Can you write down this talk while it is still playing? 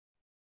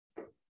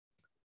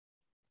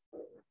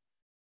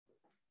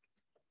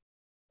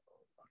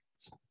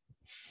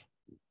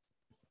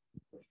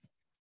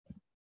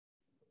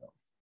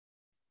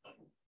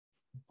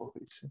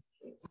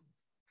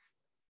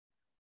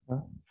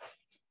Huh?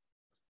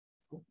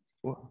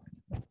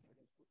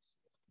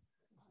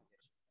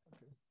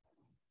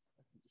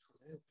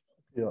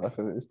 Ja, ek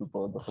gaan eers 'n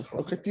paar dae gepraat.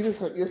 Okay, Titus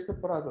gaan eers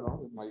praat en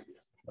dan is my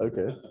weer.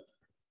 Okay.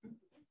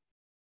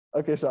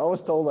 Okay, so I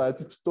was told I had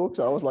to talk,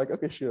 so I was like,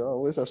 okay, sure, I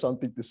always have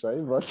something to say,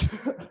 but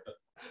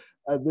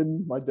and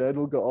then my dad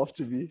will go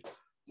after me.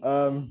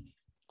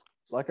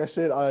 Like I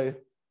said, I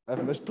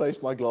have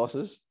misplaced my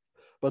glasses,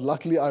 but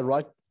luckily I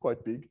write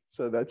quite big,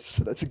 so that's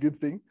a good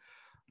thing.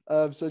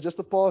 So just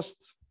the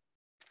past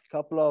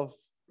couple of,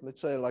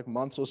 let's say, like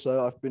months or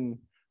so, I've been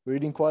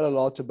reading quite a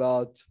lot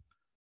about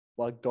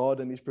like God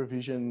and His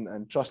provision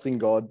and trusting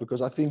God,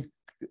 because I think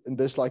in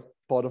this like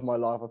part of my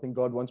life, I think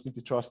God wants me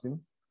to trust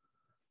Him.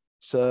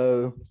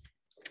 So,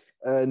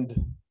 and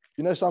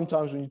you know,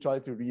 sometimes when you try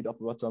to read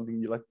up about something,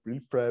 you like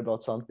really pray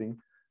about something,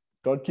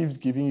 God keeps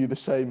giving you the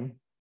same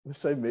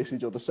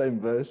message or the same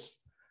verse,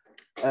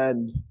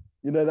 and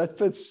you know that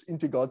fits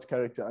into God's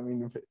character. I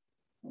mean,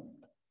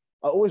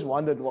 I always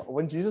wondered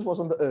when Jesus was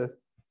on the earth,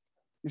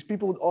 these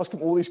people would ask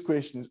Him all these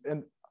questions,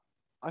 and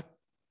I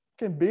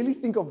can barely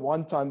think of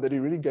one time that He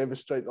really gave a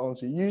straight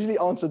answer. He usually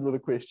answered with a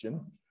question.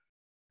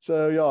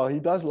 So yeah, He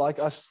does like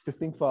us to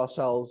think for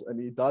ourselves, and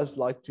He does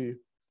like to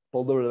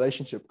build a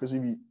relationship, because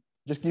if He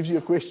just gives you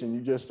a question,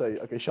 you just say,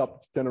 okay,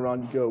 sharp, turn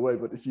around, you go away.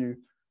 But if He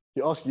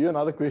asks you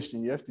another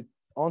question, you have to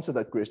answer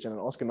that question and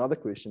ask another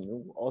question,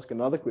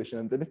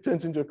 and then it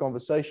turns into a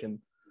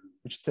conversation,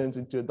 which turns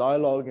into a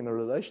dialogue and a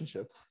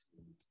relationship.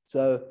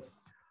 So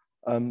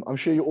I'm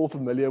sure you're all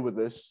familiar with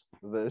this,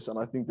 and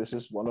I think this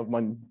is one of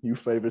my new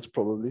favorites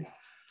probably,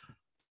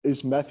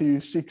 is Matthew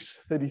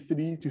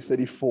 6:33 to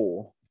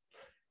 34.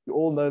 You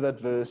all know that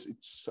verse.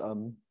 It's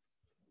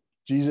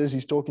Jesus,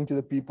 He's talking to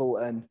the people,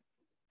 and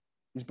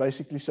He's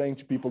basically saying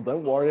to people,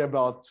 don't worry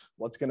about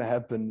what's going to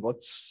happen,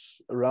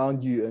 what's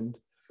around you, and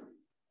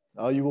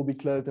how you will be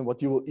clothed and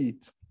what you will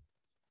eat.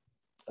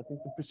 I think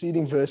the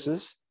preceding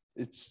verses,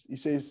 He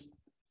says,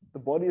 the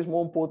body is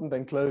more important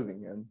than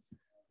clothing, and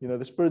you know,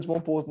 the spirit's more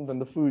important than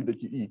the food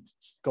that you eat.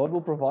 God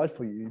will provide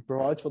for you. He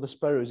provides for the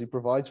sparrows. He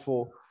provides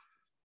for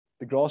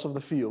the grass of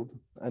the field.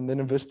 And then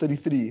in verse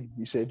 33,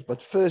 He said,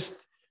 but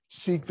first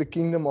seek the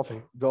kingdom of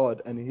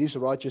God and His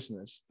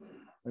righteousness,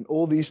 and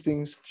all these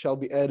things shall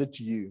be added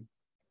to you.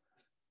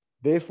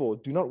 Therefore,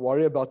 do not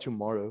worry about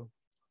tomorrow,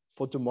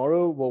 for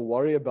tomorrow will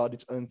worry about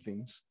its own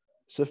things.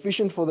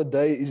 Sufficient for the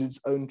day is its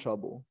own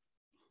trouble.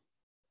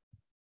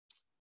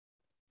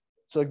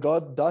 So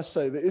God does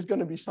say there is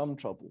going to be some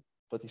trouble,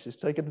 but He says,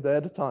 take it a day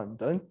at a time.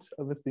 Don't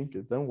overthink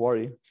it. Don't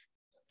worry.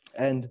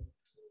 And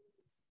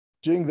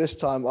during this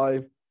time,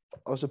 I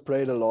also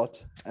prayed a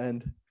lot,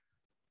 and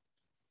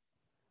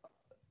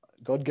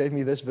God gave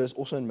me this verse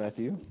also in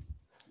Matthew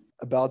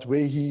about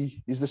where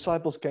His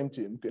disciples came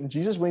to Him. And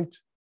Jesus went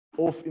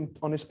off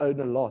on His own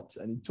a lot,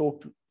 and He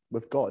talked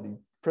with God. He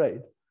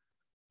prayed.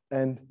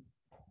 And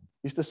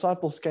His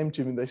disciples came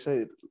to Him and they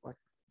said, like,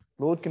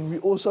 Lord, can we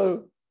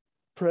also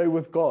pray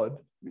with God?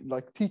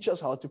 Like, teach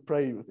us how to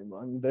pray with Him.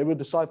 I mean, they were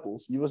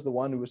disciples. He was the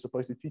one who was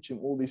supposed to teach him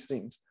all these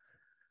things.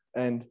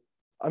 And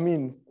I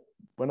mean,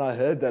 when I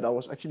heard that, I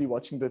was actually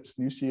watching this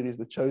new series,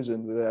 The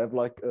Chosen, where they have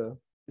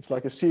it's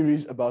like a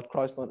series about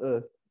Christ on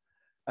earth.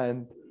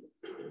 And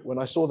when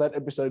I saw that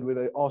episode where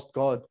they asked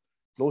God,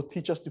 Lord,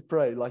 teach us to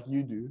pray like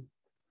you do,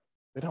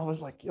 then I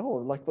was like, yo,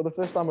 like for the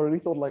first time, I really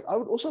thought, like, I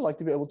would also like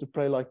to be able to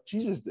pray like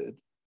Jesus did,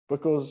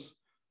 because,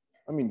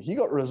 I mean, He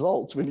got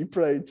results when He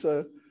prayed.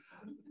 So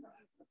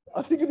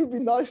I think it would be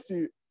nice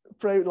to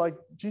pray like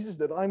Jesus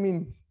did. I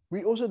mean,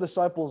 we also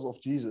disciples of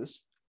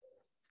Jesus.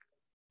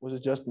 Was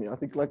it just me? I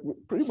think like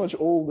pretty much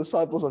all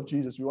disciples of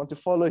Jesus, we want to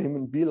follow Him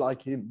and be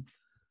like Him.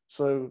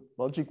 So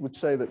logic would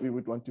say that we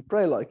would want to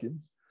pray like Him.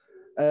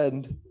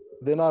 And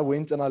then I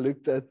went and I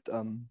looked at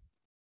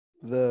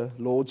the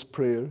Lord's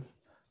Prayer.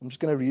 I'm just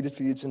going to read it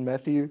for you. It's in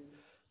Matthew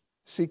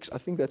 6. I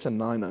think that's a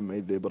 9 I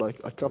made there, but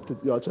I copied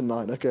it. Yeah, it's a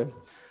 9. Okay.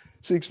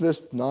 6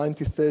 verse 9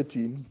 to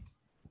 13.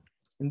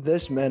 In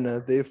this manner,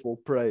 therefore,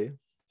 pray.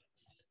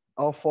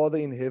 Our Father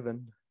in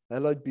heaven,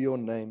 hallowed be your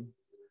name.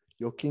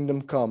 Your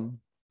kingdom come.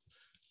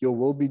 Your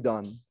will be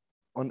done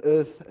on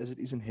earth as it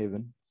is in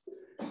heaven.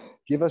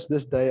 Give us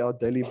this day our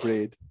daily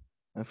bread,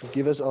 and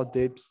forgive us our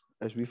debts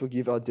as we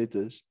forgive our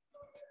debtors.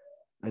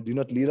 And do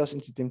not lead us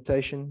into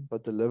temptation,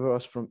 but deliver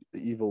us from the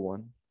evil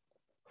one.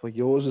 For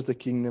yours is the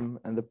kingdom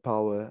and the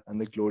power and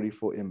the glory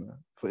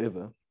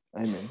forever.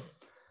 Amen.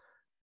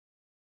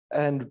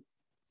 And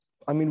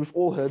I mean, we've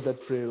all heard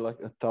that prayer like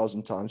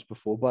 1,000 times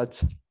before,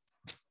 but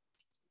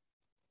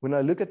when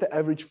I look at the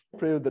average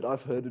prayer that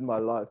I've heard in my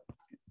life,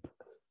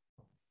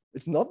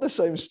 it's not the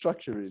same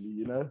structure really,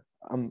 you know.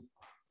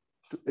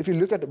 If you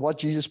look at what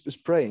Jesus is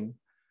praying,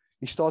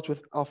 He starts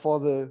with our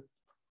Father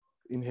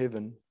in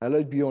heaven,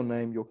 hallowed be your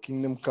name, your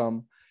kingdom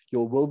come,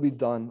 your will be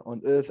done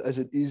on earth as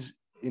it is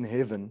in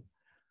heaven.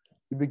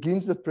 He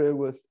begins the prayer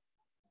with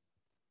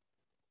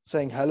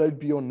saying, hallowed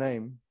be your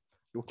name,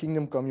 your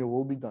kingdom come, your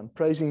will be done,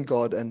 praising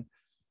God and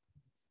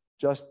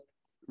just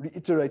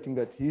reiterating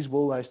that His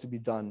will has to be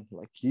done,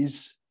 like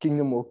His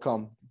kingdom will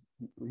come.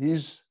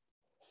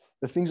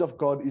 the things of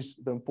God is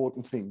the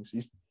important things.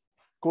 He's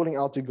calling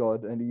out to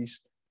God and he's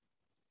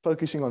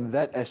focusing on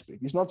that aspect.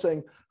 He's not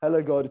saying,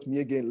 hello, God, it's me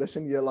again.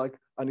 Listen here, like,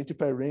 I need to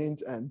pay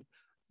rent and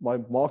my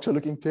marks are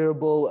looking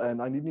terrible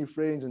and I need new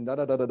friends and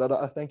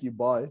da-da-da-da-da. Thank you,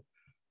 bye.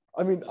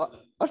 I mean,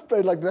 I've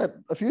prayed like that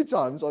a few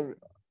times.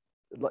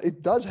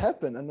 It does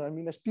happen. And I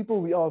mean, as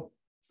people,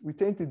 we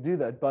tend to do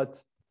that,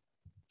 but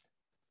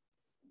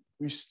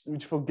we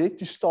forget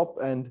to stop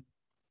and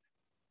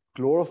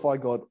glorify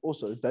God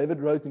also. David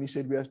wrote and he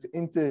said we have to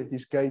enter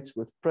his gates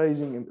with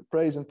praise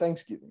and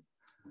thanksgiving.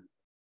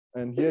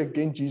 And here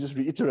again, Jesus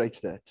reiterates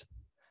that.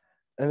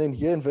 And then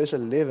here in verse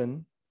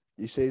 11,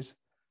 he says,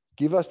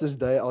 give us this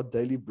day our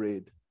daily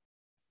bread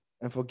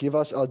and forgive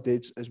us our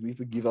debts as we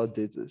forgive our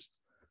debtors.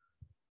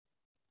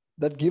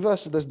 That give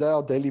us this day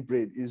our daily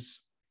bread is,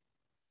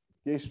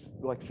 yes,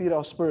 like feed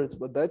our spirits,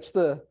 but that's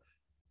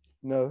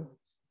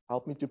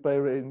help me to pay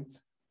rent,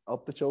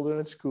 help the children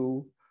at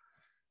school,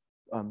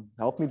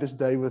 help me this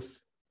day with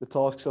the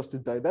tasks of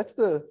today. That's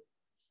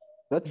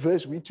that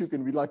verse we took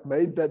and we like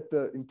made that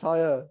the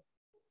entire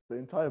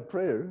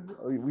prayer.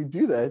 We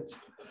do that.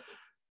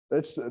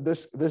 That's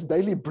this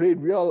daily bread.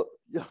 We're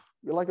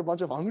like a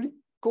bunch of hungry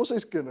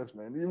koshuiskinders,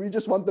 man. We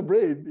just want the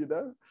bread,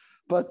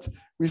 But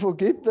we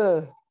forget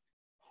the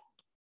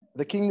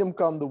kingdom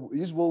come,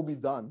 his will be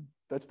done.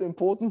 That's the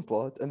important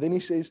part. And then he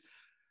says,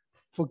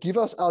 forgive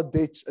us our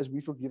debts as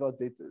we forgive our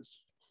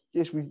debtors.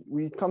 Yes,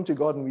 we come to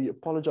God and we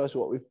apologize for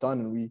what we've done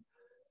and we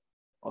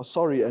are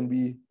sorry and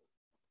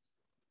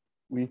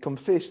we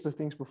confess the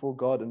things before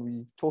God and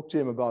we talk to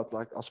him about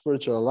like our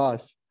spiritual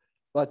life.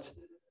 But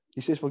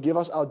he says, forgive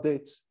us our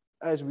debts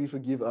as we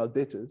forgive our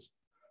debtors.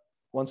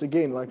 Once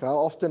again, like how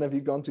often have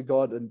you gone to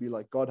God and be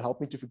like, God, help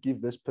me to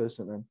forgive this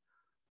person, and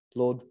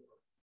Lord,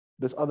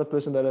 this other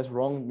person that has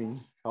wronged me,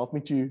 help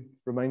me to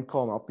remain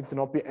calm, help me to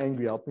not be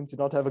angry, help me to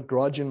not have a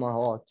grudge in my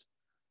heart.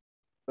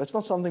 That's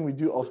not something we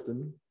do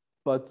often,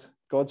 but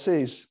God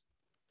says,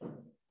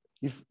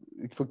 if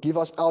forgive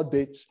us our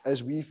debts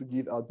as we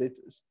forgive our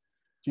debtors.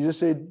 Jesus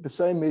said, the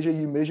same measure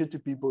you measure to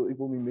people, it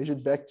will be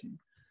measured back to you.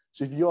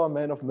 So if you are a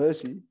man of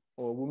mercy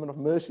or a woman of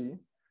mercy,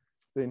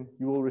 then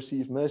you will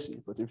receive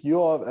mercy. But if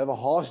you have a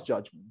harsh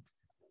judgment,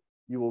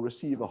 you will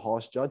receive a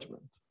harsh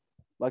judgment.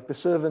 Like the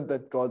servant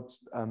that God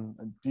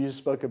and Jesus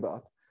spoke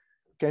about,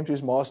 came to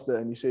his master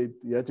and he said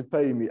he had to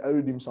pay him, he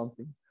owed him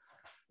something.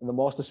 And the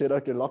master said,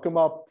 okay, lock him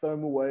up, throw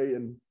him away,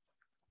 and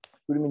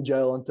put him in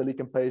jail until he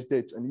can pay his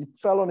debts. And he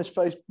fell on his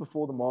face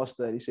before the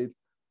master and he said,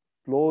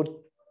 Lord,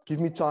 give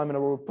me time and I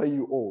will pay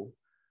you all.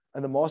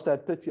 And the master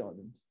had pity on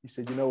him. He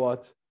said, you know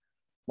what?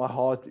 My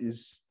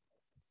heart's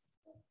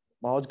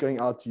going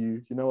out to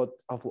you. You know what?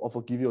 I'll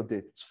forgive your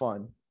debt. It's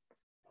fine.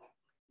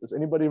 Does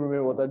anybody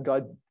remember what that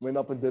guy went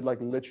up and did like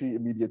literally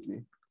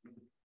immediately?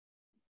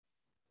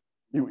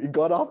 He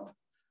got up,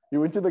 he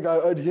went to the guy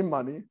who owed him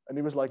money, and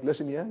he was like,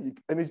 listen here.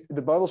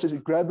 The Bible says he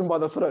grabbed him by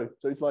the throat.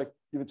 So it's like,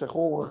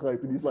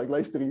 and he's like,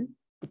 luister hier,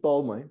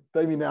 betaal my,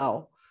 pay me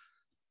now.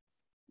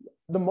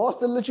 The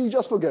master literally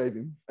just forgave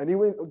him. And he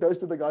goes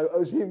to the guy who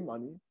owes him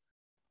money,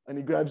 and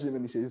he grabs him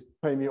and he says,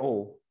 pay me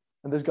all.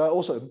 And this guy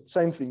also,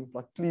 same thing,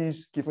 like,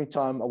 please give me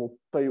time, I will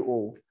pay you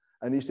all.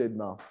 And he said,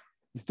 no.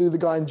 He threw the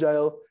guy in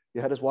jail. He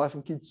had his wife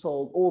and kids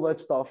sold, all that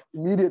stuff.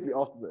 Immediately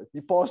after that,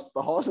 he passed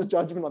the harshest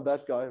judgment on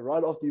that guy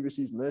right after he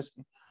received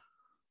mercy.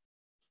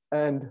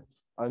 And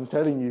I'm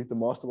telling you, the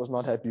master was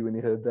not happy when he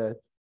heard that.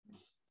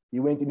 He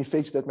went and he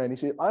fetched that man. He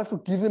said, I've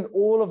forgiven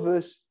all of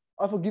this.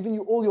 I've forgiven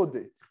you all your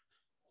debt.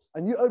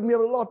 And you owed me a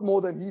lot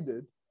more than he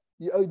did.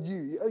 He owed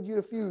you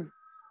a few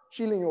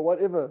shilling or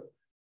whatever.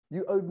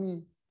 You owed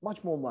me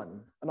much more money.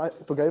 And I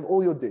forgave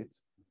all your debt.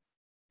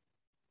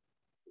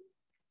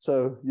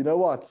 So you know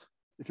what?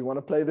 If you want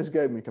to play this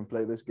game, we can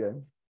play this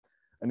game.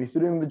 And he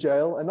threw him in the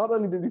jail. And not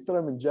only did he throw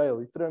him in jail,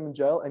 he threw him in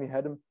jail and he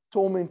had him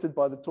tormented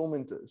by the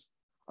tormentors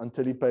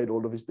until he paid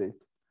all of his debt.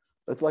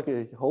 That's like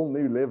a whole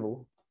new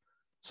level.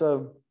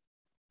 So,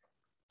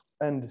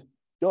 and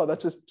yeah,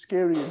 that's a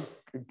scary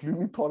and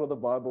gloomy part of the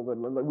Bible that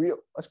like, we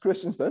as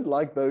Christians don't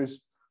like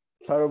those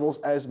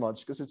parables as much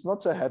because it's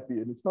not so happy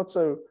and it's not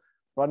so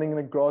running in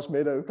a grass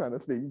meadow kind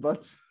of thing.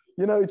 But,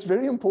 you know, it's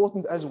very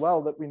important as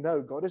well that we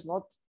know God is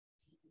not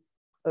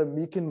a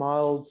meek and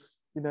mild,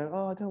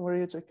 oh, don't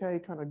worry, it's okay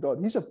kind of God.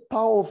 He's a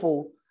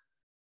powerful,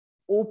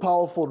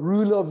 all-powerful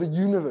ruler of the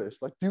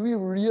universe. Like, do we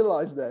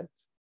realize that?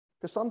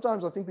 Because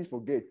sometimes I think we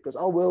forget because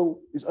our will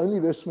is only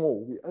this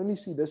small. We only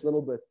see this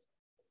little bit.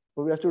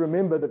 But we have to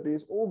remember that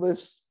there's all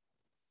this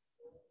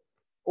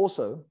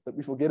also that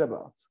we forget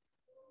about.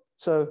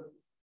 So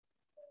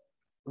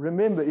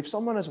remember, if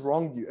someone has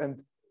wronged you,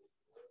 and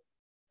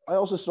I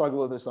also struggle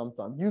with this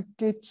sometimes, you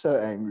get so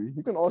angry.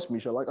 You can ask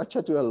Misha, like I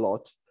chat to her a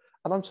lot.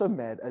 And I'm so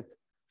mad at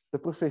the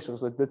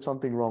professors that did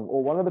something wrong,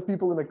 or one of the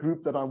people in a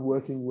group that I'm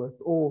working with,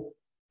 or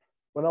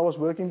when I was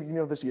working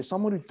beginning of this year,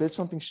 someone who did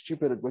something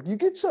stupid at work. You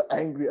get so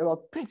angry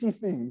about petty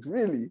things,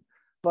 really.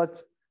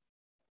 But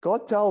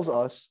God tells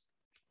us,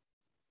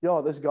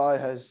 yeah, this guy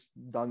has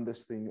done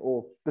this thing,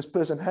 or this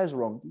person has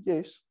wronged.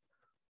 Yes,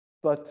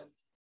 but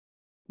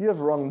you have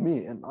wronged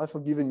me and I've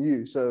forgiven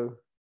you. So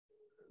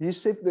he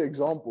set the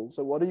example.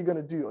 So what are you going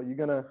to do? Are you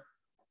going to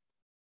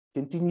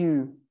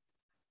continue,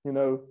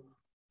 your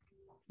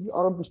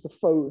arm is the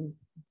phone,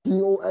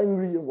 being all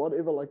angry and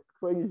whatever, like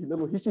throwing a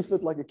little hissy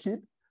fit like a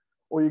kid?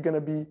 Or are you going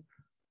to be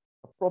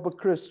a proper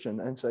Christian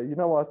and say, you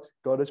know what?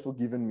 God has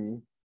forgiven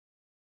me.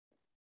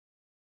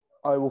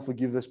 I will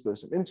forgive this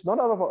person. And it's not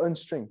out of our own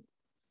strength.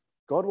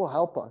 God will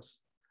help us.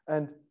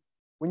 And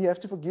when you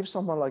have to forgive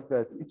someone like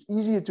that, it's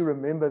easier to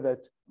remember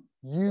that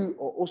you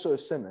are also a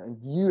sinner and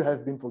you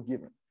have been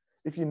forgiven.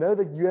 If you know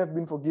that you have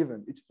been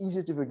forgiven, it's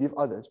easier to forgive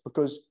others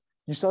because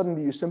you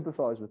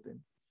sympathize with them.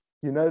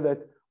 You know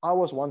that I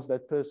was once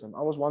that person.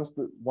 I was once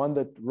the one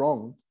that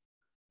wronged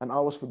and I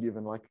was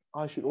forgiven. Like,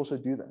 I should also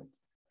do that.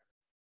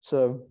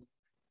 So,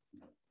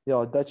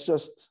 yeah, that's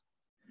just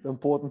the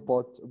important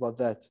part about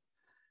that.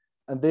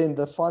 And then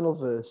the final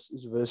verse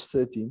is verse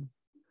 13.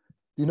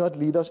 Do not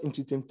lead us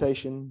into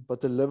temptation,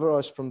 but deliver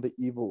us from the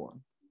evil one.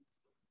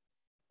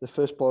 The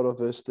first part of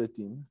verse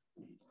 13.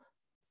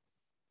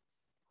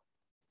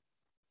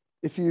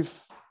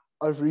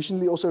 I've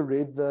recently also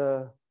read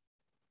the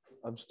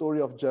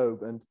story of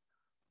Job, and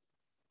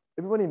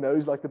everybody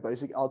knows like the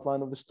basic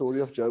outline of the story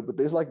of Job, but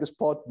there's like this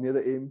part near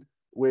the end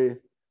where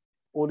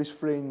all his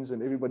friends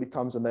and everybody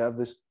comes and they have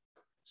this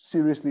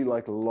seriously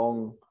like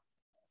long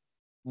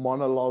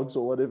monologues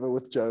or whatever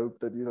with Job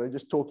that,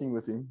 just talking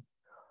with him.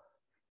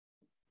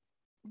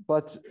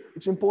 But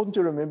it's important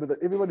to remember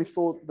that everybody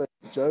thought that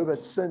Job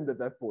had sinned at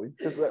that point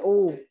because they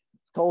all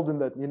told him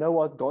that, you know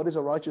what, God is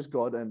a righteous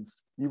God and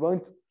you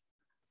won't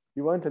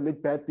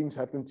let bad things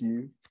happen to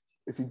you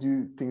if you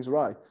do things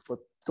right. But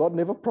God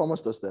never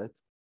promised us that.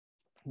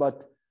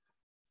 But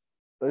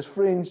those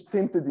friends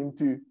tempted him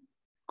to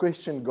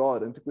question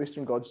God and to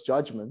question God's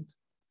judgment.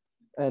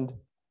 And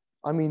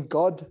I mean,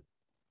 God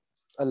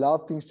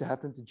allowed things to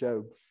happen to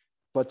Job,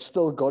 but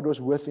still God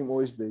was with him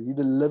always there. He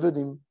delivered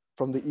him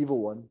from the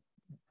evil one.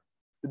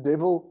 The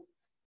devil,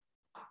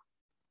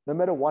 no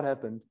matter what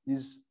happened,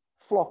 his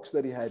flocks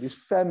that he had, his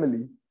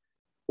family,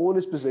 all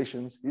his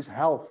possessions, his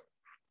health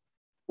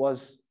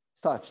was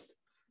touched.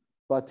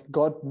 But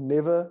God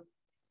never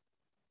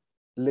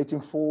let him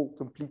fall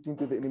completely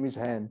into the enemy's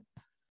hand.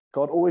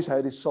 God always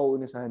had his soul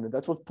in his hand. And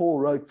that's what Paul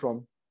wrote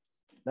from.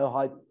 No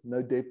height,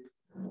 no depth,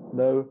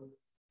 no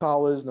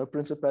powers, no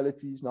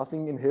principalities,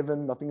 nothing in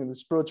heaven, nothing in the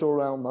spiritual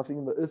realm, nothing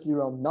in the earthly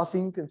realm.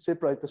 Nothing can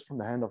separate us from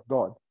the hand of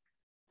God.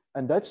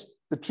 And that's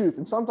the truth.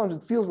 And sometimes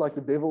it feels like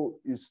the devil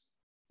is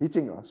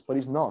hitting us, but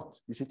he's not.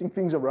 He's hitting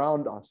things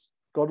around us.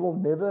 God will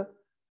never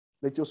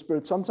let your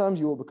spirit. Sometimes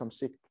you will become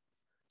sick.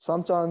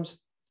 Sometimes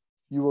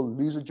you will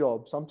lose a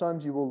job.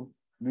 Sometimes you will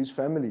lose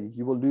family.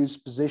 You will lose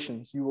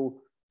possessions.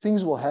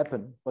 Things will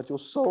happen, but your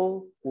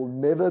soul will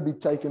never be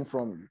taken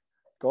from you.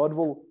 God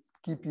will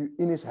keep you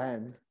in his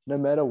hand no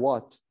matter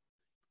what.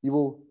 He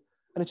will,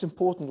 and it's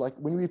important, like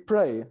when we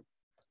pray,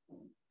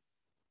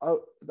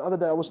 the other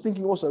day I was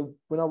thinking also,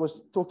 when I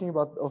was thinking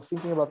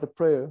about the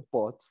prayer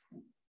part,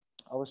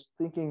 I was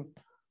thinking,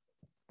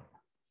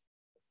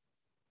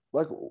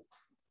 like,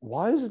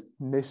 why is it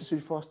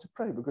necessary for us to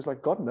pray? Because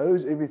like God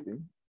knows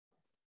everything.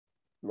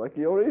 Like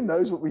he already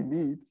knows what we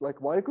need.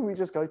 Like, why can't we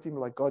just go to him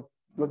like, God,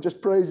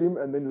 just praise him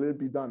and then let it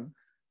be done?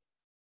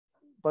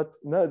 But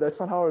no, that's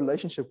not how a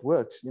relationship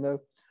works, And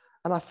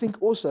I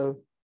think also,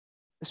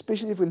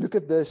 especially if we look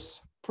at this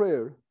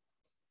prayer,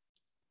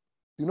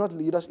 do not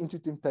lead us into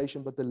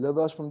temptation, but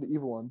deliver us from the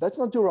evil one. That's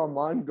not to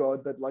remind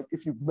God that, like,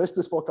 if you miss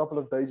this for a couple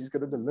of days, he's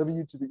going to deliver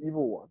you to the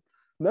evil one.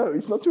 No,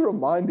 it's not to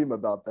remind him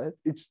about that.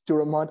 It's to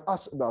remind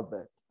us about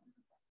that.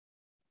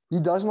 He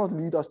does not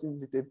lead us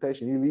into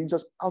temptation. He leads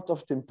us out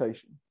of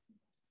temptation.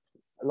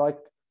 Like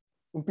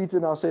when Peter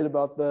now said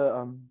about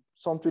the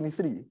Psalm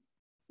 23,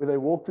 where they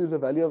walk through the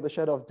valley of the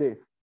shadow of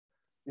death.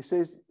 He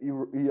says he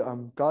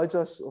guides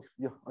us,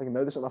 I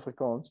know this in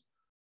Afrikaans,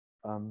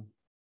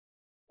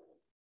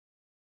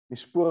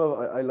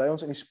 hy lei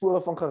ons in die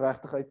spore van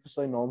geregtigheid vir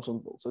sy naam se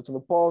wil. So it's in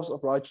the paths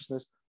of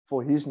righteousness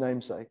for his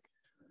name's sake.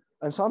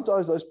 And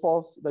sometimes those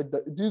paths, they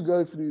do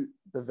go through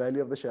the valley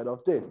of the shadow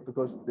of death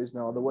because there's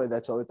no other way.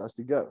 That's how it has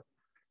to go.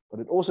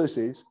 But it also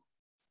says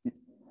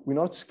we're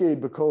not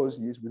scared because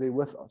he is there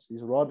with us.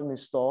 His rod and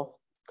his staff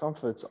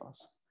comforts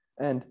us.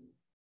 And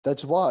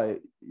that's why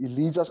he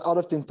leads us out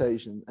of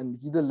temptation and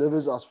he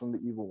delivers us from the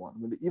evil one.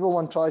 When the evil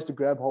one tries to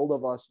grab hold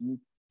of us,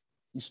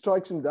 he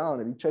strikes him down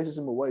and he chases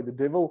him away. The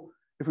devil,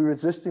 if we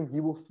resist him, he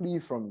will flee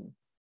from you.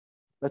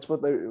 That's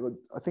what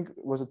I think,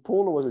 was it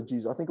Paul or was it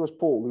Jesus? I think it was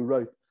Paul who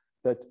wrote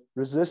that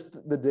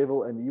resist the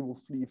devil and he will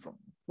flee from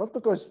you. Not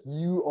because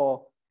you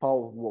are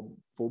powerful,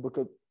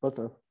 but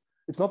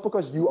it's not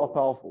because you are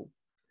powerful.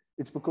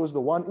 It's because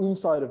the one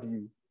inside of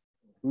you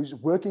who's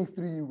working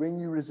through you when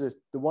you resist,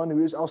 the one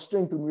who is our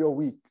strength when we are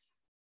weak,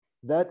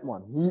 that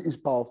one, he is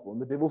powerful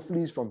and the devil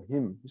flees from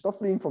him. He's not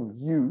fleeing from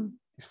you,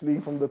 he's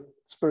fleeing from the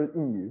spirit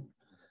in you.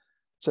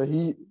 So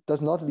he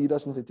does not lead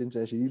us into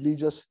temptation. He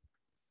leads us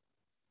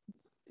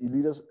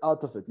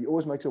out of it. He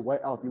always makes a way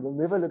out. He will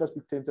never let us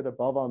be tempted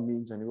above our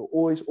means, and he will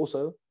always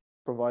also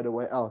provide a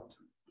way out.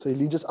 So he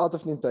leads us out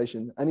of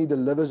temptation and he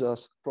delivers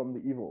us from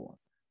the evil one.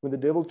 When the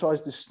devil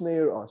tries to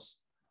snare us,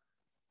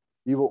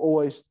 he will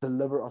always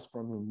deliver us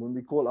from him when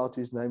we call out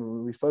his name and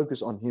when we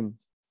focus on him.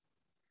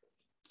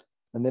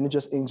 And then it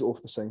just ends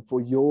off the same.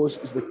 For yours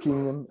is the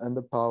kingdom and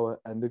the power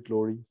and the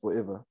glory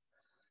forever.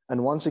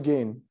 And once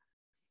again,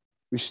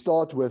 we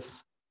start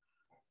with,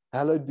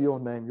 hallowed be your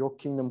name, your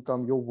kingdom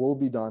come, your will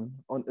be done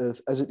on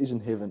earth as it is in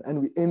heaven.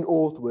 And we end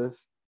off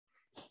with,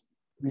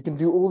 we can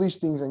do all these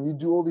things and you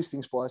do all these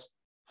things for us.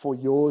 For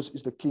yours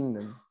is the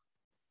kingdom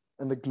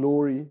and the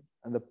glory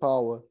and the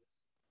power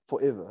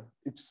forever.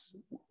 It's,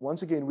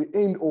 once again, we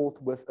end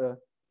off with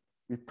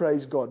we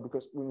praise God,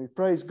 because when we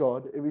praise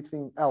God,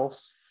 everything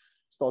else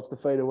starts to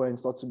fade away and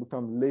starts to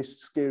become less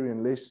scary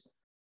and less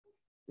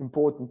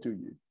important to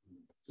you.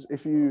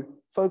 If you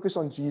focus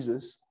on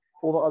Jesus,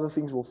 all the other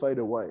things will fade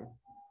away.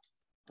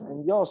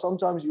 And yeah,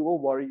 sometimes you will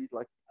worry,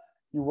 like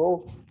you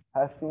will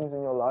have things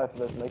in your life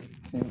that make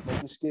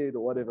you scared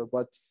or whatever,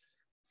 but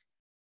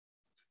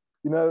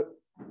you know,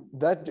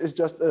 that is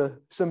just a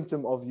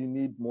symptom of you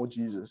need more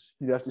Jesus.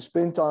 You have to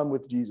spend time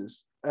with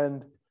Jesus.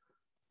 And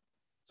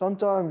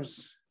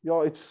sometimes,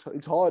 yeah, it's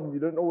hard and you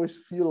don't always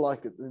feel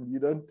like it, and you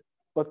don't,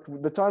 but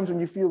the times when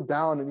you feel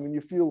down and when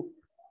you feel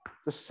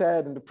just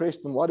sad and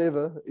depressed and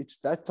whatever, it's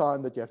that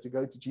time that you have to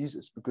go to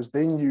Jesus, because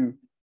then you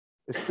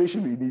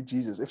especially need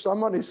Jesus. If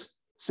someone is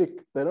sick,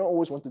 they don't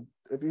always want to,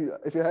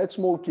 if you had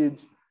small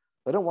kids,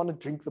 they don't want to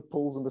drink the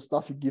pills and the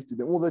stuff you give to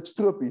them. All that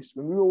strooppies.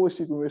 When we were always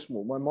sick when we were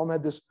small, my mom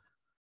had this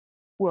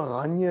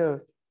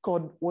oranje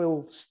cod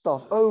oil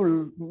stuff.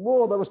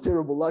 Oh, that was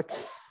terrible. Like,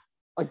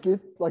 I get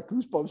like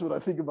goosebumps when I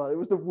think about it. It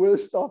was the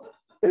worst stuff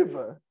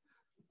ever.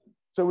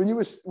 So when we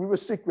were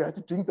sick, we had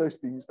to drink those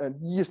things. And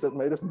yes, that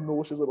made us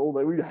nauseous and all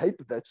that. We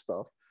hated that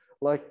stuff.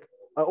 Like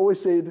I always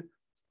said,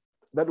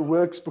 that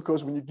works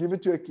because when you give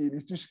it to a kid,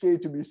 he's too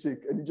scared to be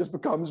sick and he just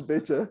becomes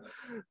better.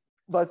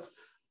 But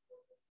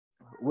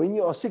when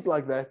you are sick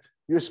like that,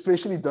 you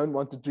especially don't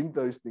want to drink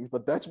those things,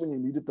 but that's when you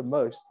need it the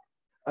most.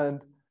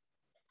 And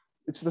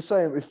it's the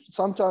same. If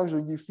sometimes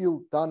when you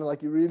feel down and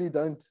like you really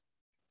don't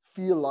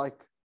feel like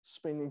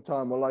spending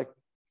time or like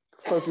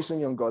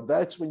focusing on God,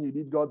 that's when you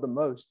need God the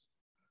most.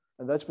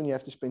 And that's when you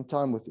have to spend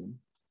time with him.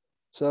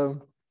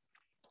 So,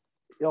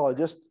 yeah,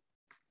 just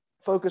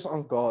focus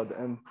on God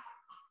and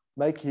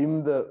make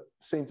him the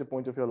center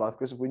point of your life.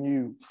 Because when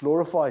you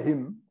glorify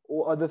him,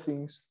 all other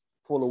things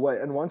fall away.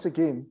 And once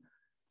again,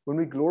 when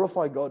we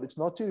glorify God, it's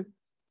not to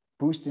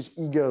boost his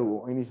ego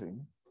or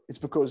anything. It's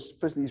because,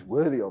 firstly, he's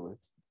worthy of it,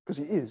 because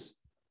he is.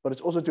 But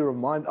it's also to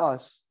remind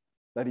us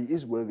that he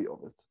is worthy of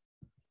it.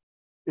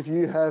 If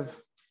you have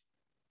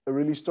a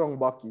really strong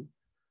bakkie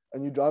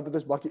and you drive with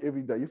this bakkie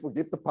every day, you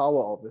forget the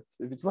power of it.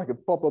 If it's like a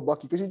proper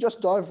bakkie, because you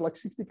just drive like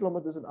 60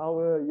 kilometers an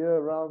hour year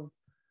round.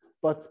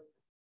 But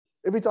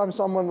every time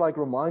someone like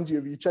reminds you,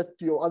 if you chat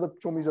to your other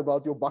chummies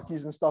about your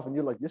bakkies and stuff, and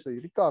you're like, yes, sir,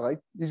 car, right?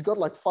 He's got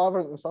like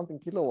 500 and something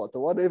kilowatt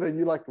or whatever. And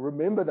you like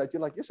remember that.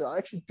 You're like, yes, sir, I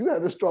actually do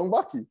have a strong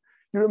bakkie.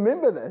 You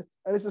remember that.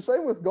 And it's the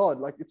same with God.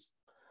 Like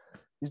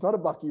he's not a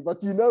bakkie,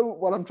 but you know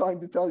what I'm trying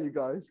to tell you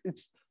guys.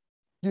 It's,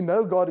 you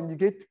know God and you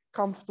get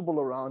comfortable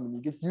around him,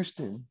 you get used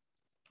to him.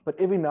 But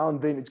every now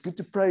and then it's good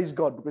to praise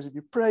God, because if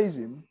you praise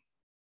him,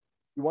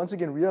 you once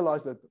again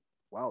realize that,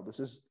 wow, this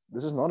is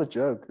not a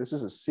joke. This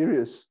is a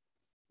serious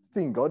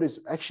thing. God is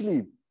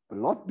actually a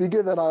lot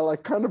bigger than I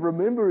like kind of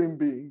remember him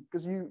being,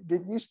 because you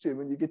get used to him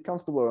and you get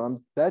comfortable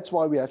around. That's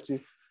why we have to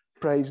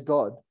praise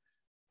God.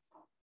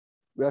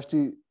 We have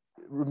to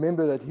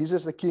remember that his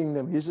is the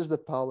kingdom, his is the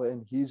power,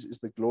 and his is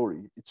the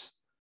glory.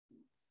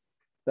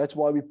 That's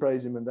why we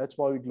praise him, and that's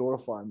why we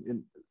glorify him.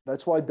 And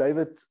that's why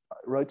David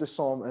wrote a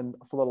psalm, and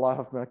for the life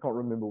of me, I can't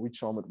remember which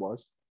psalm it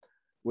was,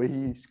 where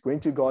he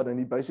went to God and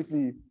he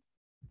basically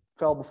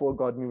fell before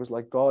God and he was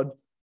like, God,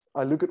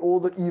 I look at all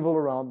the evil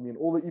around me and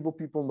all the evil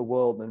people in the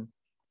world, and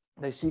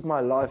they seek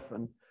my life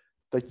and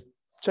they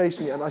chase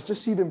me, and I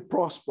just see them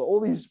prosper, all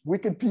these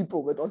wicked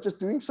people that are just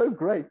doing so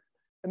great.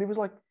 And he was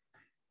like,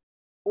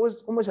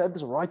 almost had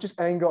this righteous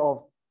anger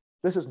of,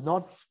 this is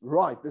not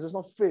right. This is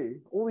not fair.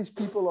 All these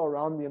people are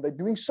around me and they're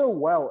doing so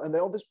well, and they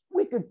are this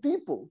wicked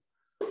people.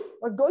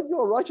 Like, God,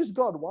 you're a righteous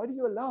God. Why do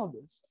you allow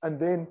this? And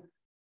then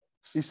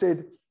he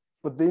said,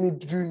 but then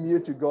he drew near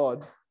to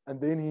God, and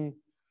then he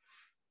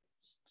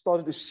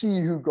started to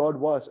see who God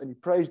was, and he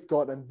praised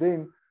God. And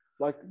then,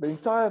 like, the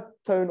entire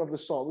tone of the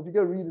psalm, if you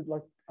go read it,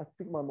 like, I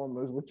think my mom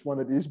knows which one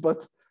it is,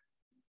 but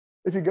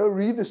if you go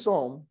read the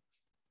psalm,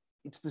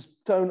 it's this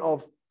tone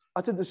of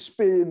utter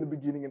despair in the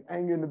beginning and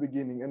anger in the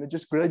beginning, and it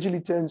just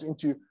gradually turns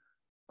into,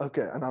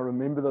 okay, and I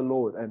remember the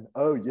Lord, and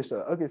oh, yes,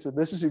 sir, okay, so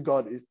this is who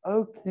God is.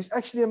 Oh, he's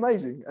actually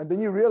amazing. And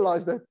then you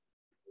realize that,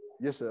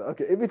 yes, sir,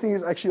 okay, everything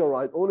is actually all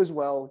right, all is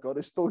well, God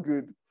is still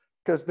good,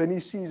 because then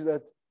he sees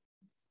that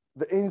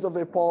the ends of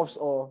their paths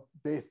are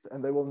death,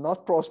 and they will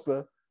not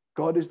prosper.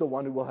 God is the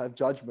one who will have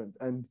judgment,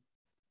 and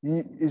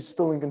he is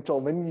still in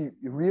control. Then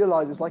you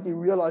realize, it's like he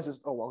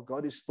realizes, oh, well,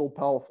 God is still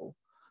powerful.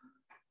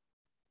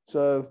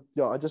 So,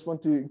 yeah, I just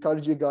want to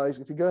encourage you guys,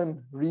 if you go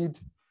and read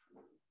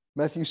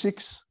Matthew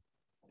 6,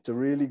 it's a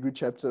really good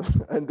chapter.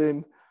 And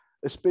then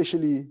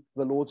especially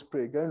the Lord's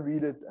Prayer. Go and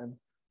read it and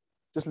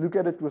just look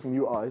at it with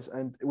new eyes.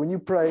 And when you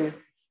pray,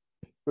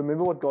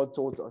 remember what God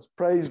taught us.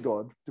 Praise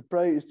God. To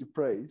pray is to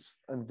praise.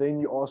 And then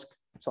you ask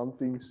some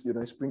things,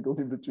 sprinkled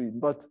in between.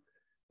 But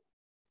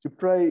to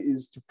pray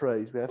is to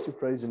praise. We have to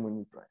praise Him when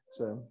we pray.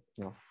 So,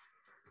 yeah,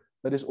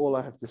 that is all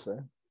I have to say.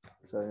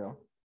 So, yeah.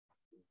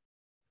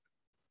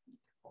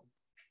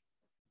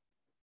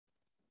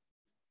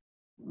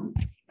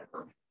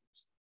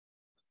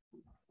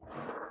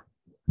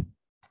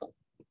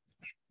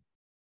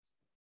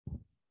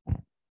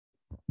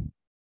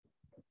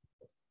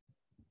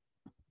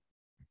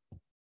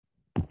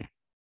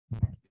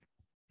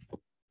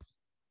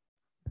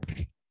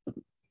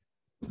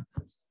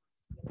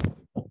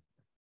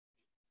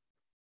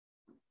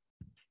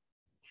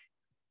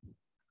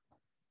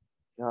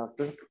 Yeah, I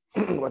think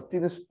what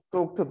Tina's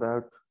talked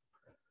about,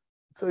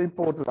 it's so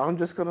important. I'm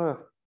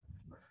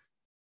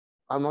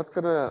not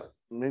gonna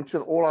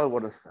mention all I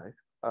want to say.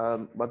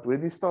 But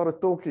when he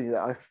started talking,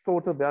 I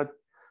thought about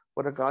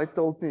what a guy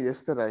told me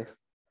yesterday.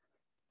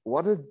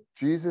 What did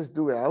Jesus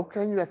do? How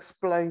can you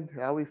explain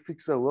how He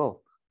fixed the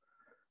world?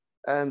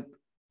 And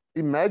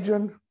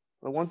imagine,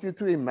 I want you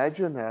to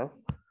imagine now,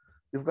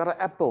 you've got an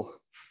apple.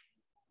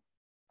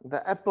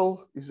 The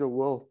apple is a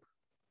world.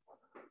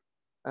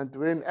 And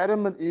when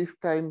Adam and Eve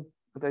came,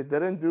 they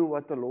didn't do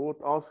what the Lord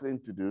asked them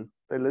to do.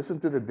 They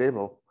listened to the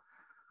devil.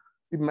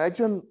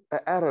 Imagine an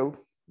arrow,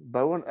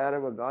 bow and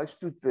arrow, a guy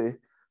stood there,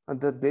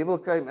 and the devil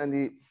came and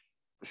he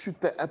shoot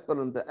the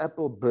apple, and the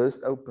apple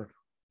burst open.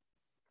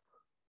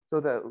 So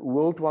the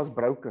world was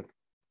broken.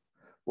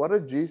 What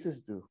did Jesus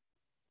do?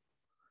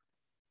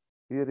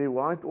 He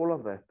rewind all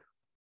of that.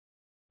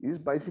 He's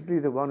basically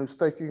the one who's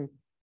taking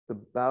the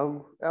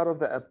bow out of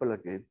the apple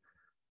again,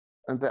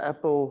 and the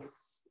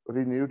apple's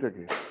renewed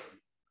again.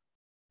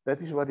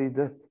 That is what He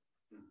did.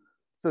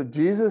 So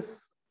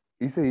Jesus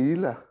is a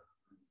healer.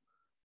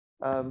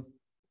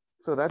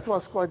 So that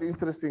was quite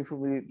interesting for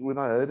me when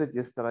I heard it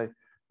yesterday.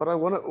 But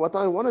what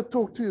I want to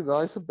talk to you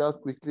guys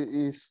about quickly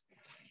is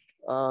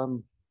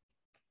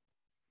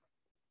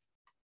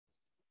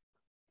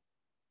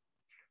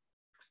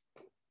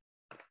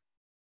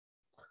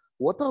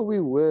what are we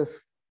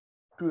worth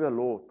to the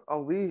Lord?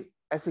 Are we,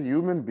 as a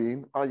human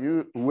being, are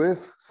you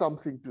worth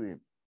something to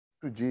Him,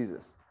 to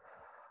Jesus?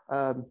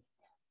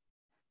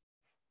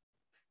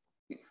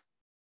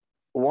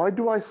 Why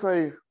do I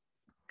say,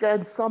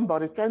 can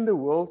the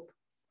world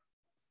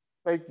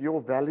take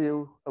your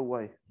value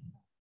away?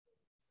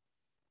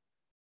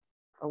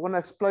 I want to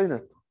explain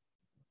it.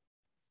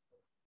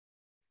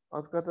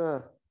 I've got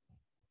a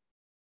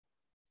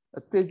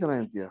 10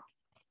 rand here.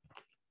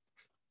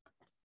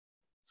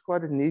 It's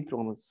quite a neat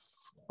one.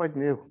 It's quite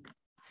new.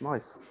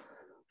 Nice.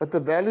 But the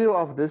value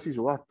of this is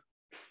what?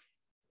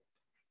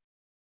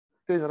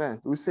 10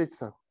 rand. Who said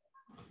so?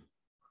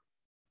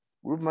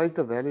 Who made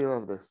the value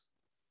of this?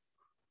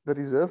 The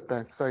Reserve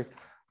Bank. Say,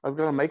 I'm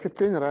going to make it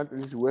 10 rand. It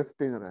is worth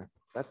 10 rand.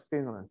 That's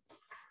 10 rand.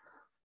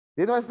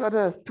 Then I've got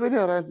a 20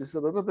 rand. It's a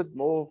little bit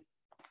more.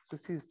 So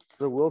see,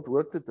 the world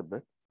worked it a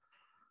bit.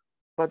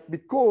 But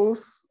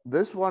because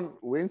this one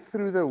went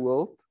through the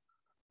world,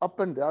 up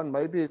and down,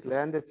 maybe it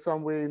landed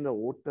somewhere in the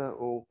water,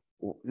 or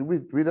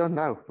we don't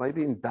know,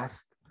 maybe in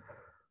dust.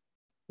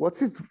 What's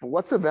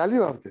the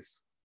value of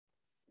this?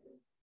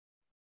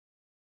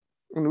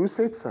 And who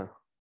said so?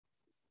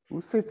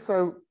 Who said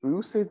so?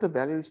 Who said the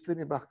value is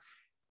 20 bucks?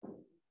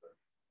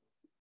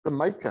 The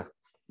maker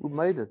who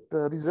made it,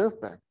 the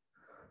Reserve Bank.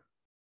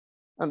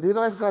 And then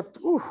I've got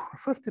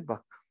 50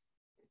 bucks.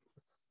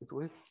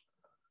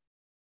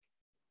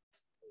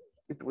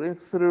 It went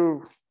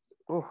through,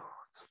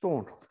 it's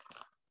torn.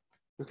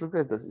 Just look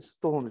at this, it's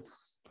torn,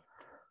 it's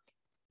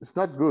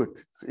not good.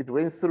 It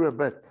went through a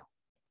bit.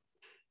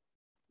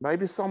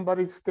 Maybe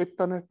somebody stepped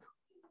on it.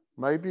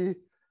 Maybe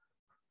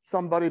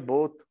somebody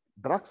bought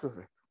drugs with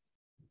it.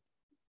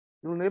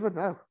 You'll never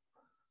know.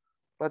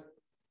 But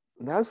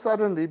now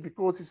suddenly,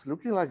 because it's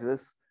looking like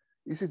this,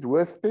 is it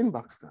worth 10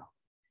 bucks now?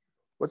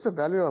 What's the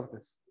value of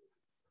this?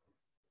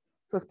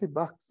 50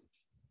 bucks.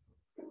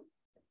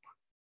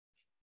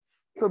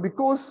 So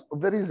because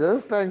the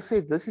Reserve Bank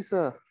said this is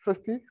a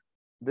 50,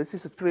 this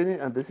is a 20,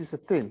 and this is a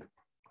 10.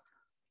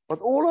 But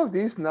all of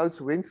these notes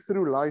went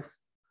through life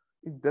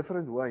in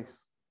different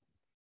ways.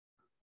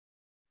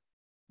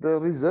 The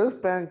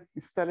Reserve Bank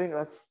is telling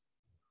us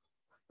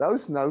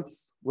those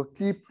notes will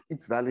keep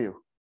its value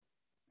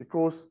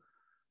because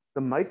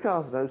the maker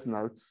of those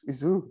notes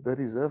is who? The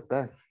Reserve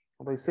Bank.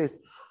 And they said,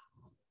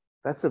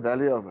 that's the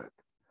value of it.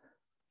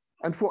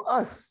 And for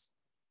us,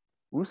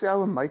 who's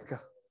our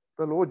maker?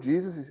 The Lord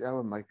Jesus is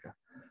our maker.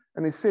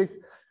 And He said,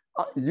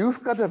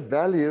 you've got a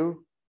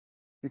value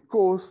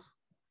because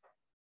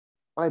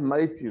I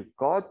made you.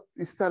 God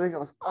is telling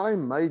us, I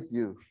made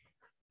you.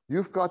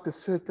 You've got a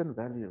certain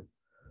value.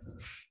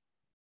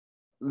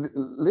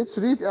 Let's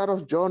read out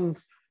of John.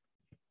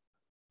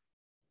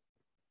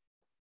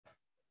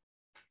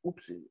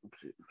 Oopsie.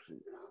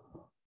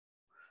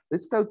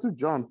 Let's go to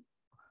John,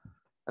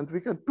 and we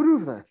can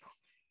prove that.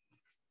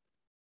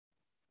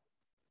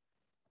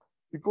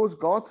 Because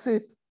God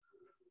said,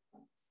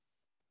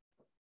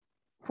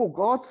 For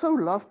God so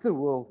loved the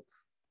world,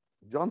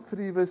 John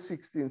 3 verse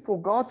 16,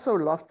 for God so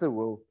loved the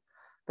world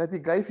that he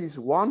gave his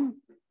one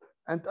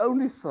and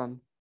only Son,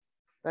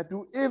 that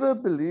whoever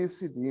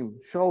believes in him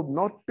shall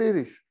not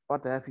perish,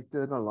 but have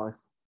eternal life.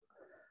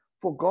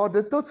 For God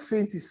did not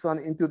send his Son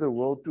into the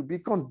world to be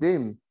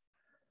condemned,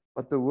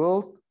 but the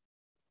world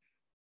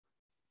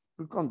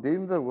to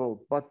condemn the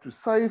world, but to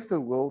save the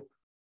world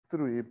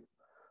through him.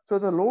 So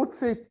the Lord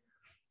said,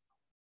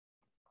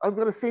 I'm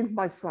going to send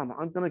my Son.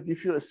 I'm going to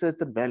give you a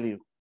certain value.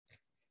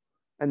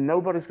 And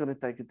nobody's going to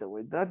take it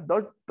away. That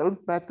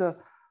don't matter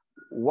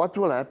what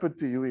will happen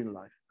to you in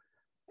life.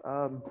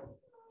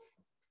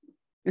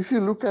 If you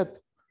look at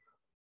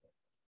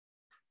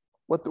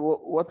what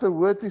the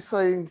word is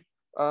saying,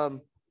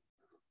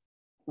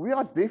 we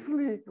are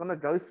definitely going to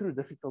go through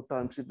difficult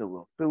times in the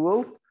world. The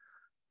world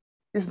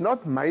is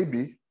not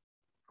maybe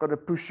going to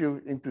push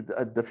you into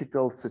a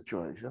difficult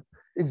situation.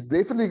 It's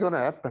definitely going to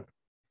happen.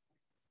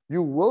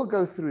 You will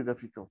go through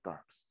difficult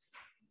times.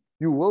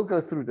 You will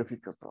go through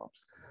difficult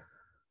times.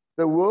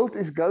 The world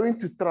is going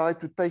to try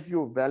to take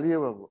your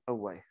value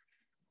away.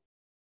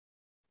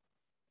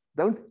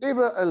 Don't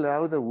ever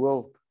allow the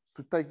world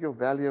to take your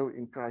value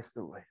in Christ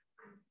away.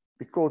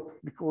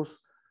 Because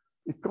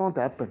it can't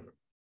happen.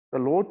 The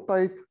Lord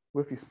paid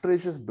with his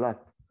precious blood.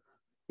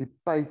 He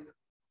paid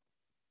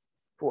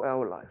for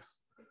our lives.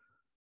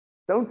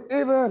 Don't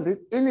ever let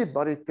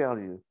anybody tell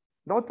you,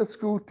 not a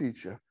school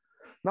teacher,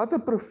 not a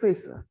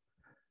professor,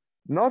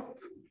 not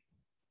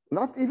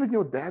even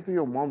your dad or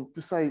your mom,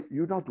 to say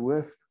you're not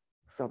worth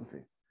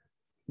something.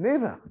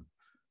 Never.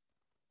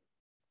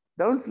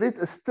 Don't let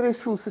a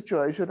stressful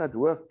situation at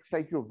work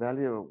take your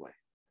value away.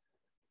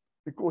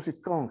 Because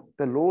it can't.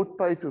 The Lord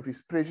paid with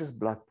his precious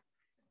blood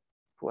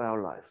for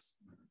our lives.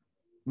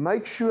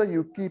 Make sure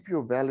you keep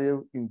your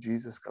value in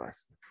Jesus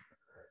Christ.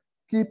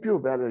 Keep your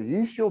value.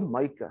 He's your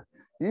maker.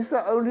 He's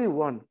the only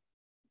one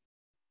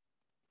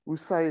who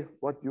say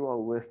what you are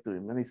worth to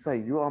him. And he say,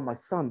 you are my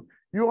son.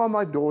 You are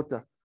my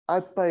daughter. I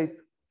paid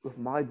with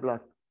my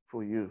blood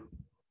for you.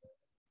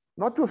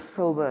 Not with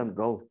silver and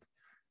gold.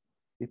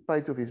 He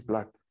paid with his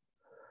blood.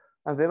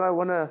 And then I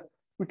want to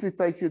quickly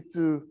take you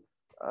to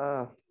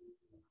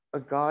a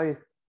guy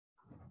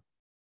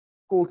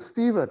called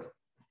Stephen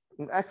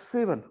in Acts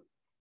 7.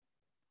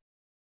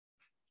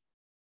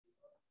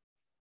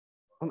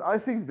 And I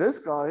think this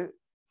guy,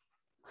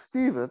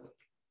 Stephen,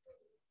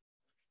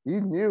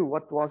 he knew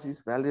what was his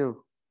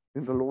value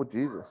in the Lord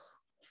Jesus.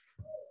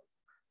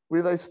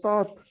 Where they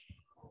start,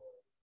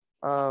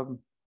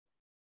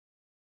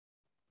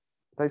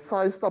 they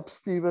sized up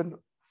Stephen,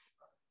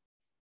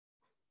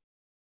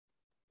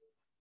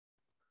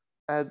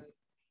 and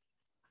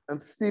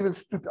Stephen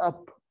stood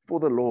up for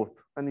the Lord,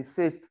 and he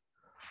said,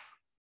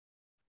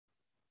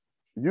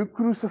 you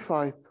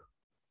crucified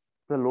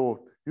the Lord.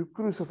 You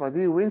crucified.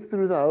 He went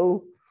through the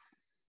whole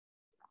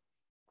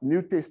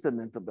New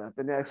Testament about it,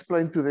 and he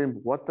explained to them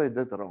what they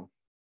did wrong.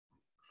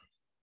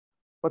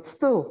 But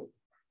still,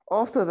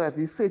 after that,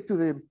 he said to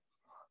them,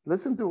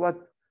 listen to what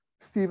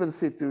Stephen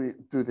said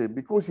to them,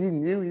 because he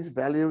knew his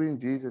value in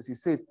Jesus. He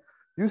said,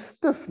 you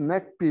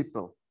stiff-necked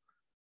people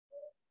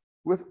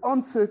with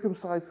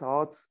uncircumcised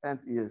hearts and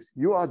ears,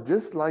 you are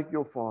just like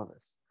your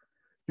fathers.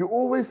 You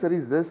always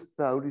resist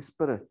the Holy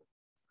Spirit.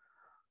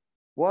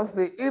 Was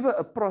there ever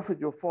a prophet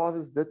your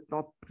fathers did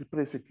not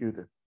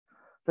persecute?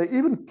 They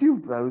even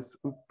killed those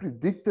who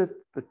predicted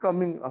the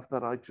coming of the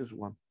righteous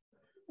one.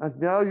 And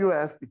now you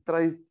have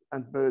betrayed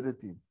and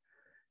murdered him.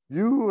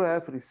 You who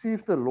have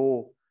received the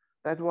law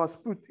that was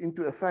put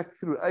into effect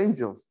through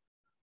angels,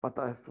 but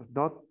I have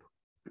not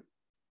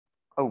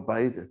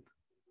obeyed it.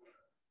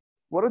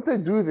 What did they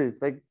do then?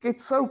 They get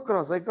so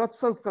cross. They got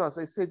so cross.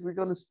 They said, we're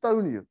going to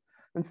stone you.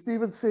 And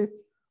Stephen said,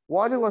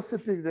 while they were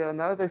sitting there,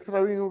 now they're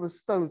throwing over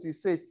stones, he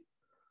said,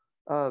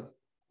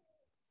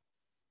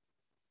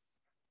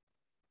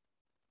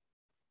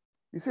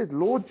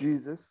 Lord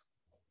Jesus,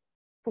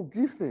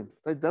 forgive them.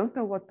 They don't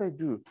know what they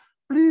do.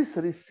 Please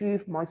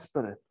receive my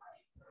spirit.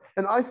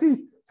 And I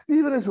think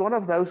Stephen is one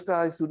of those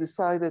guys who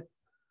decided,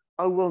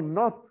 I will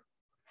not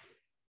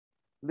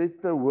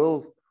let the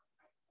world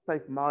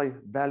take my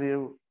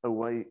value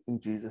away in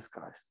Jesus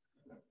Christ.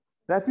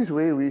 That is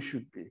where we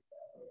should be.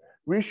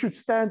 We should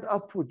stand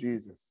up for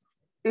Jesus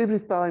every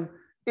time,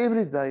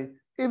 every day,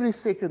 every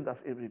second of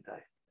every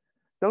day.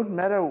 Don't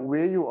matter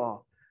where you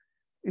are.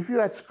 If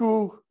you're at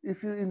school,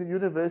 if you're in the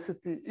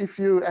university, if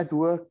you're at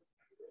work,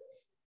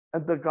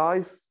 and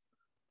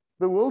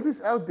the world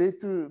is out there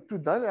to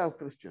deny our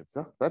Christians.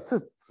 Huh? That's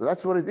it. So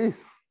that's what it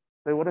is.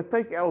 They want to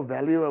take our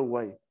value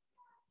away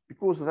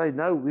because they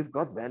know we've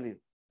got value.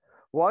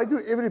 Why do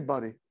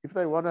everybody, if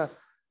they want to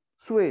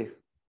swear,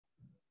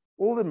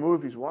 all the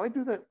movies, why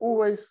do they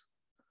always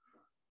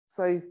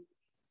say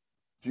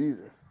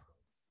Jesus?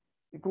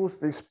 Because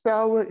there's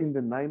power in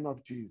the name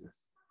of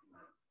Jesus.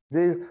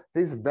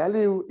 There's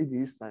value in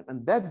his name,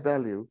 and that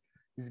value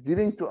is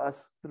given to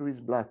us through his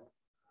blood.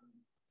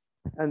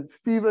 And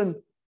Stephen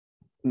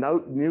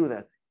knew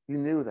that. He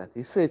knew that.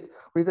 He said,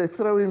 when they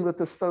throw him with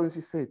the stones,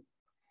 he said,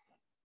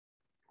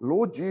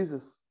 Lord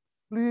Jesus,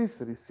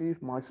 please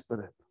receive my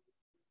spirit.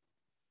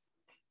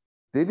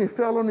 Then he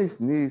fell on his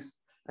knees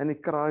and he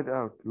cried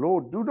out,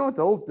 Lord, do not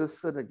hold this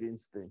sin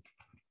against them.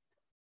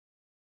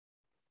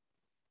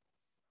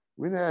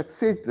 When he had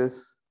said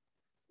this,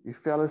 he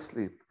fell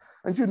asleep.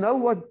 And you know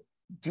what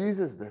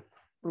Jesus did?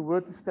 The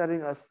word is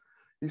telling us,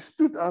 he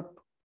stood up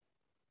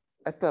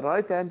at the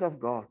right hand of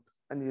God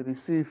and he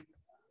received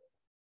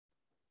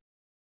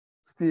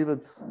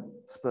Stephen's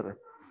spirit.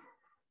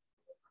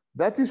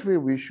 That is where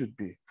we should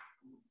be.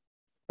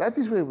 That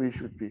is where we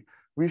should be.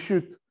 We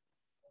should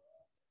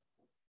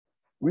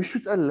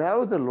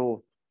allow the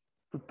Lord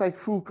to take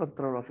full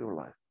control of your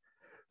life.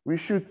 We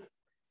should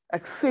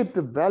accept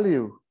the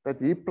value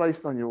that he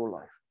placed on your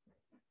life.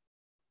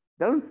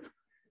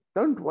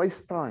 Don't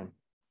waste time.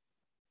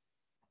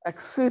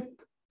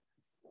 Accept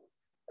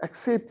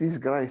his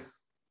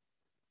grace.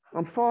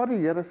 Aanvaar die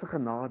Here se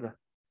genade.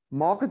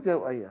 Maak dit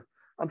jou eie.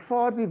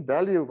 Aanvaar die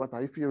value wat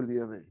hy vir jou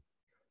lewe het.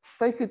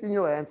 Take it in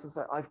your hands and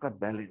say, I've got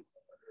value.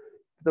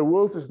 The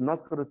world is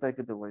not going to take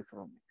it away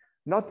from me.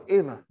 Not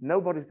ever.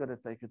 Nobody's going to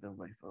take it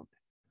away from me.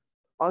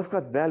 I've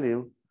got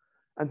value,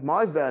 and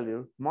my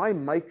value, my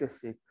maker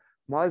said,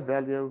 my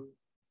value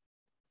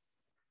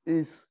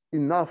is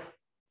enough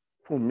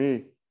for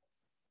me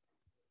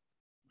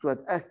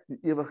sodat ek die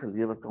ewige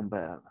lewe kan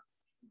beerwe.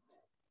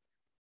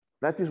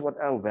 That is what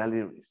our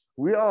value is.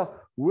 We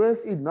are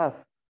worth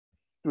enough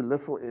to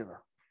live forever.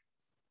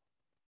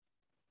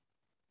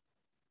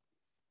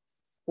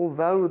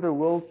 Although the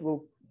world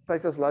will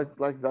take us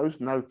like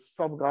those notes,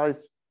 some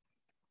guys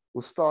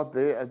will start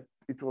there and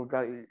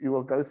you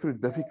will go through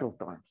difficult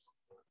times.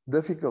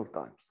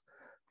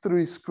 Through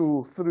his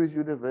school, through his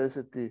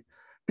university,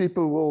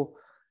 people will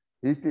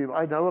hit him.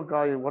 I know a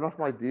guy, one of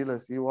my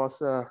dealers, he was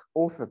an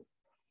author.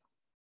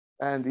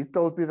 And he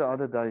told me the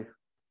other day,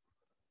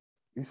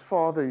 his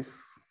father, his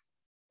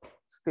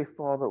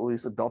stepfather or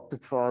his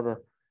adopted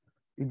father,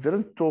 he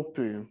didn't talk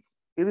to him.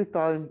 Every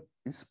time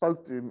he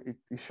spoke to him,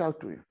 he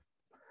shouted to him.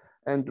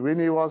 And when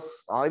he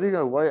was hiding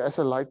away as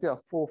a lady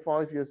of 4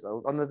 or 5 years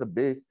old under the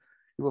bed,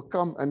 he will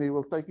come and he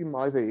will take him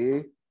by the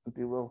hair and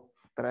he will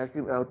drag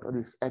him out at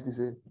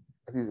his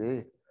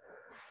hair.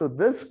 So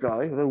this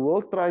guy, the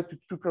world tried to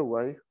take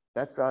away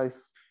that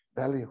guy's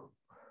value.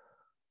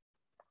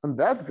 And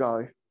that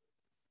guy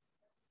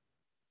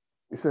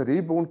is a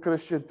reborn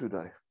Christian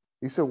today.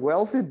 He's a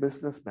wealthy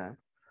businessman.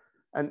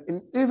 And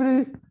in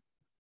every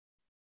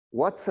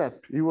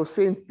WhatsApp he will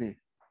send me,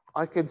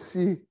 I can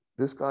see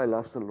this guy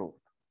loves the Lord.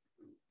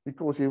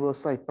 Because he will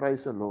say,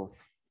 praise the Lord.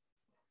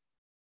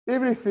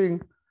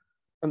 Everything,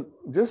 and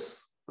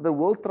just the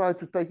world tried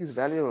to take his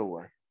value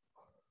away.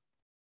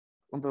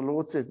 And the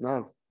Lord said,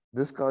 no,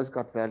 this guy's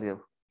got value.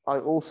 I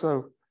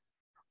also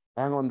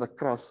hang on the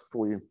cross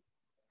for him.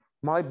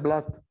 My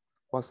blood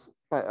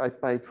I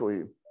paid for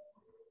him.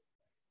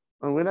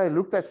 And when I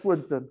looked at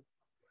Quentin,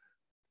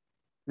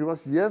 you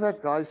must hear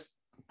that guy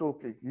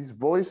talking. His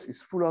voice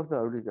is full of the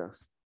Holy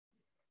Ghost.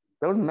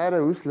 Don't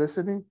matter who's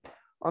listening.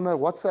 On a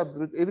WhatsApp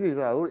group, every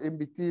whole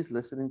MBT is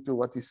listening to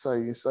what he's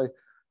saying. He say,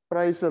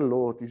 praise the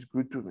Lord, he's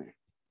good to me.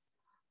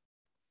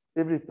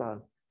 Every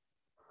time.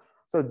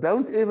 So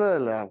don't ever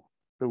allow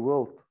the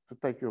world to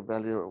take your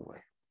value away.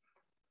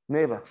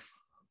 Never.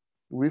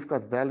 We've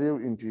got value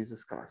in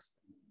Jesus Christ.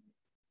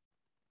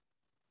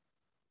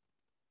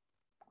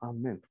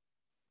 Amen.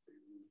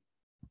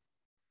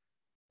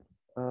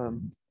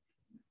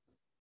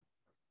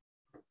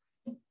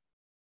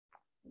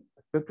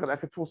 Ek dink kan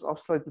ek het vir ons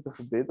afsluit met 'n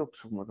gebed op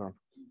sommer dan.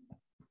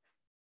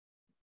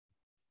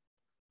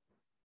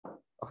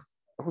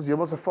 Ag ons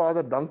Hemelse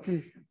Vader,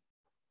 dankie.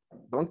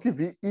 Dankie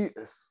wie U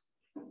is.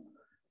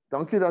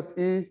 Dankie dat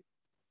U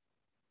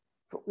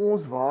vir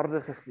ons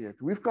waarde gegee het.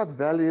 We've got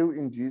value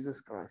in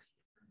Jesus Christ.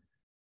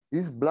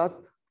 His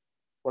blood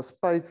was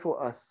paid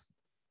for us.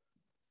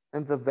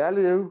 And the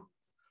value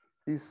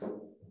is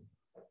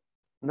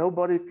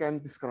nobody can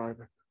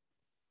describe it.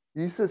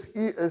 Jesus,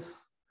 U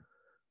is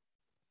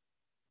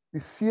die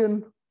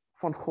seun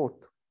van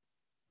God.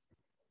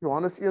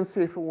 Johannes 1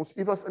 sê vir ons,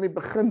 U was in die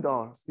begin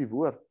daar, is die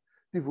woord.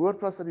 Die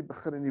woord was in die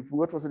begin en die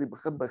woord was in die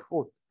begin by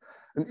God.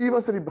 En U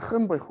was in die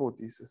begin by God,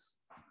 Jesus.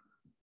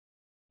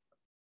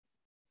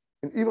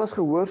 En U was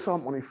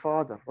gehoorsaam aan die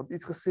Vader, want U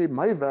het gesê,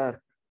 my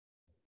werk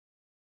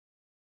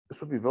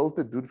is op die wil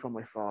te doen van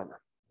my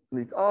Vader. En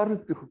U het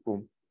aarde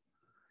toegekom,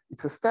 U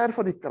het gesterf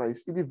aan die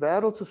kruis, U die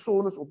wêreld se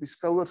sondes op die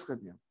skouers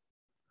geneem.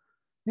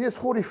 Nie is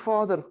God die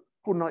Vader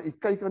kon na U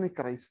kyk aan die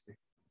kruis nie.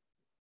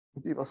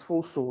 Want U was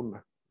vol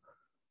sonde.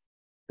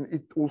 En U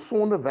het ons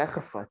sonde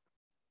weggevat.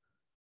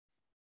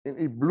 En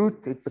U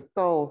bloed het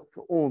betaal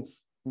vir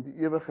ons om die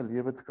ewige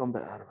lewe te kan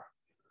beerwe.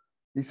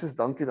 Jesus,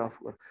 dankie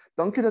daarvoor.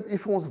 Dankie dat U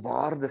vir ons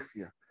waarde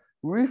gee.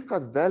 We've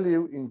got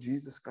value in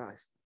Jesus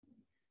Christ.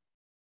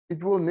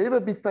 It will never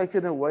be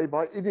taken away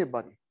by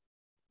anybody.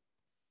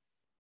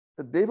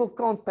 The devil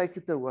can't take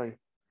it away.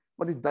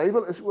 Want die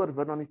duiwel is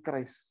oorwin aan die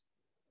kruis.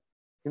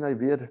 En hy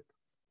weet dit.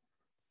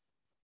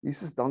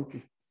 Jesus,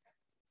 dankie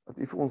dat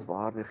U vir ons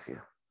waarde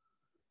gee.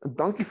 En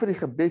dankie vir die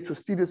gebed, so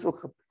Stides ook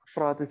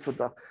gepraat het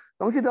vandag.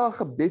 Dankie daar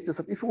gebed is,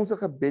 dat U vir ons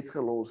 'n gebed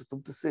gelos het,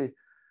 om te sê,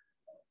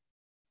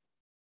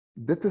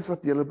 dit is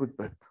wat julle moet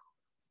bid.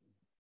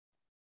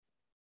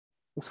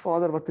 Ons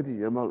Vader wat in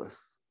die hemel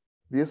is,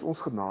 wees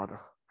ons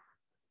genadig.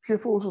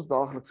 Geef vir ons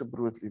daaglikse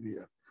brood, liewe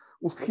Heer.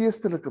 Ons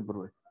geestelike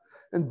brood.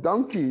 En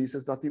dankie,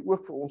 Jesus, dat U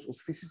ook vir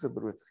ons fisiese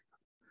brood gee.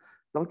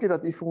 Dankie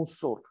dat U vir ons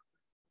sorg.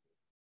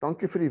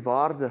 Dankie vir die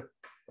waarde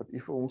wat U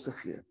vir ons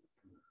gegee het.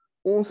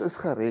 Ons is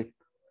gered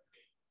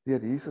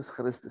deur Jesus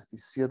Christus,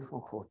 die Seun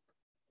van God.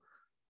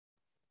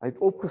 Hy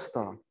het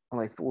opgestaan en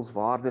hy het vir ons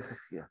waarde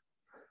gegee.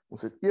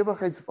 Ons het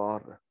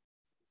ewigheidswaarde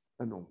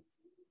in hom.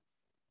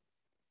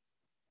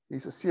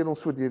 Jesus seën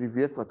ons so deur die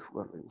week wat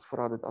voor lê. Ons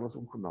vra dit alles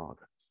om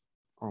genade.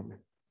 Amen.